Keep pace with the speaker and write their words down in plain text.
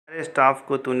Staff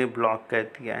को तूने block कर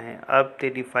दिया है। अब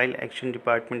तेरी फाइल एक्शन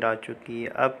डिपार्टमेंट आ चुकी है।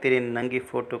 अब तेरे नंगे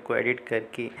फ़ोटो को एडिट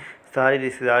करके सारे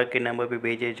रिश्तेदार के नंबर पे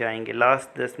भेजे जाएंगे।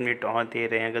 लास्ट 10 मिनट और दे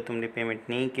रहे हैं। अगर तुमने पेमेंट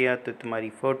नहीं किया तो तुम्हारी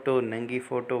फ़ोटो, नंगी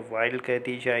फ़ोटो वायरल कर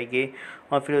दी जाएगी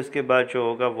और फिर उसके बाद जो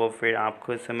होगा वो फिर आप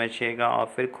खुद समझिएगा और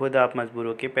फिर खुद आप मजबूर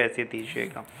होकर पैसे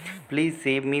दीजिएगा। Please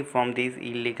save me from this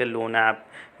illegal loan app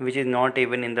which is not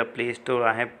even in the Play Store.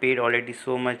 I have paid already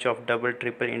so much of double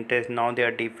triple interest. Now they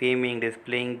are defaming,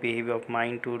 displaying behavior of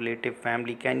mine to relative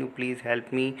family. Can you please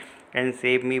help me and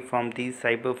save me from these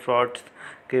cyber frauds,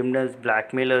 criminals,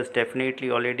 blackmailers? Definitely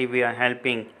already we are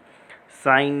helping.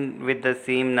 Sign with the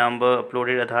same number,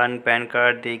 uploaded Aadhar and PAN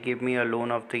card. They give me a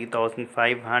loan of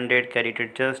 3,500,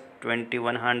 credited just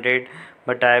 2,100,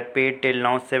 but I have paid till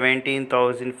now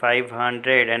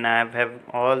 17,500 and I have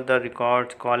all the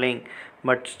records calling,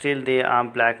 but still they are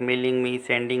blackmailing me,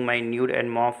 sending my nude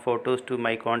and mock photos to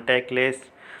my contact list,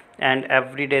 and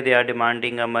every day they are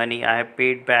demanding a money. I have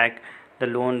paid back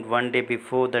the loan one day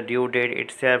before the due date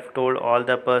itself, told all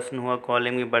the person who are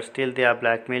calling me, but still they are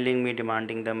blackmailing me,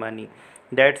 demanding the money.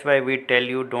 That's why we tell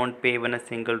you don't pay even a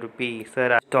single rupee. Sir,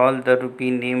 I installed the rupee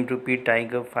named Rupee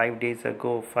Tiger 5 days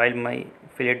ago.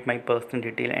 Fill it my personal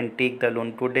detail and take the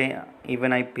loan. Today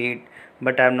even I paid,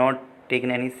 but I have not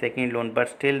taken any second loan. But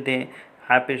still the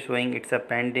app is showing it's a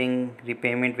pending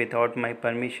repayment without my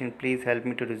permission. Please help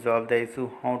me to resolve the issue.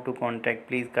 How to contact?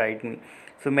 Please guide me.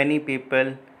 So many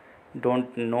people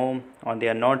don't know or they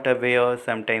are not aware.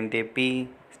 Sometimes they pay,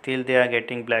 still they are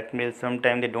getting blackmailed.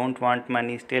 Sometimes they don't want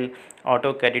money, still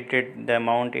auto credited the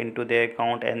amount into their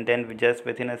account, and then just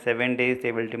within a 7 days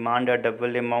they will demand a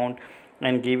double amount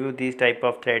and give you this type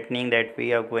of threatening that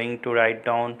we are going to write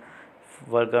down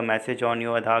vulgar message on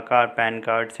your Aadhar card, PAN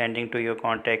card, sending to your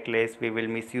contact list. We will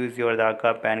misuse your Aadhar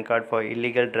card, PAN card for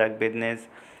illegal drug business.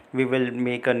 We will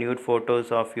make a nude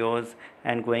photos of yours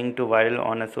and going to viral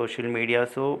on a social media.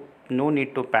 So no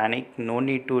need to panic, no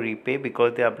need to repay,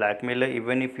 because they are blackmailer.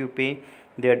 Even if you pay,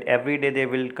 they every day they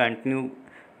will continue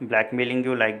blackmailing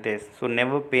you like this. So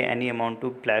never pay any amount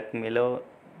to blackmailer,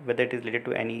 whether it is related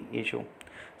to any issue.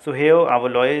 So here our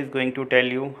lawyer is going to tell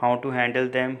you how to handle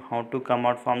them, how to come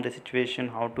out from the situation,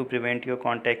 how to prevent your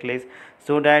contact list,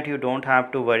 so that you don't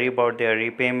have to worry about their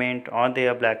repayment or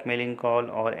their blackmailing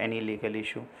call or any legal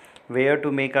issue. Where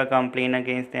to make a complaint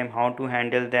against them, how to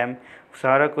handle them,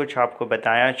 सारा कुछ आपको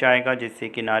बताया जाएगा, जिससे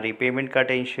कि ना repayment का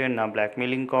tension, ना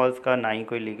ब्लैकमेलिंग कॉल्स का, ना ही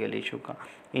कोई लीगल इशू का।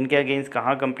 इनके अगेंस्ट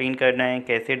कहाँ कंप्लेन करना है,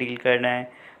 कैसे डील करना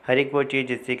है, हर एक वो चीज़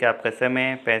जिससे कि आपका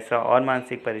समय, पैसा और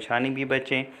मानसिक परेशानी भी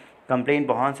बचे। कंप्लेंट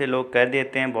बहुत से लोग कर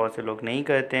देते हैं, बहुत से लोग नहीं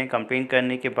करते हैं। कंप्लेंट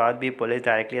करने के बाद भी पुलिस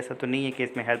डायरेक्टली, ऐसा तो नहीं है कि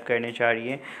इसमें हेल्प करने चाह रही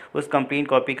है। उस कंप्लेंट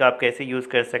कॉपी का आप कैसे यूज़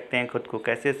कर सकते हैं, खुद को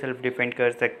कैसे सेल्फ डिफेंड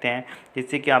कर सकते हैं,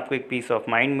 जिससे कि आपको एक पीस ऑफ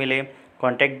माइंड मिले।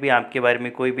 कॉन्टैक्ट भी आपके बारे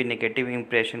में कोई भी नेगेटिव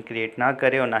इंप्रेशन क्रिएट ना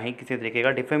करे और ना ही किसी तरीके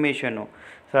का डिफेमेशन हो।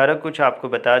 सारा कुछ आपको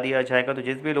बता दिया जाएगा। तो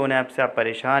जिस भी लोन ऐप से आप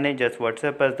परेशान हैं, just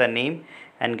WhatsApp us the name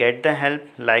and get the help.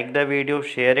 Like the video,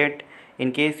 share it.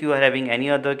 In case you are having any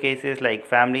other cases like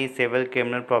family, civil,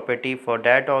 criminal, property, for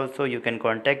that also you can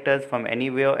contact us from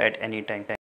anywhere at any time.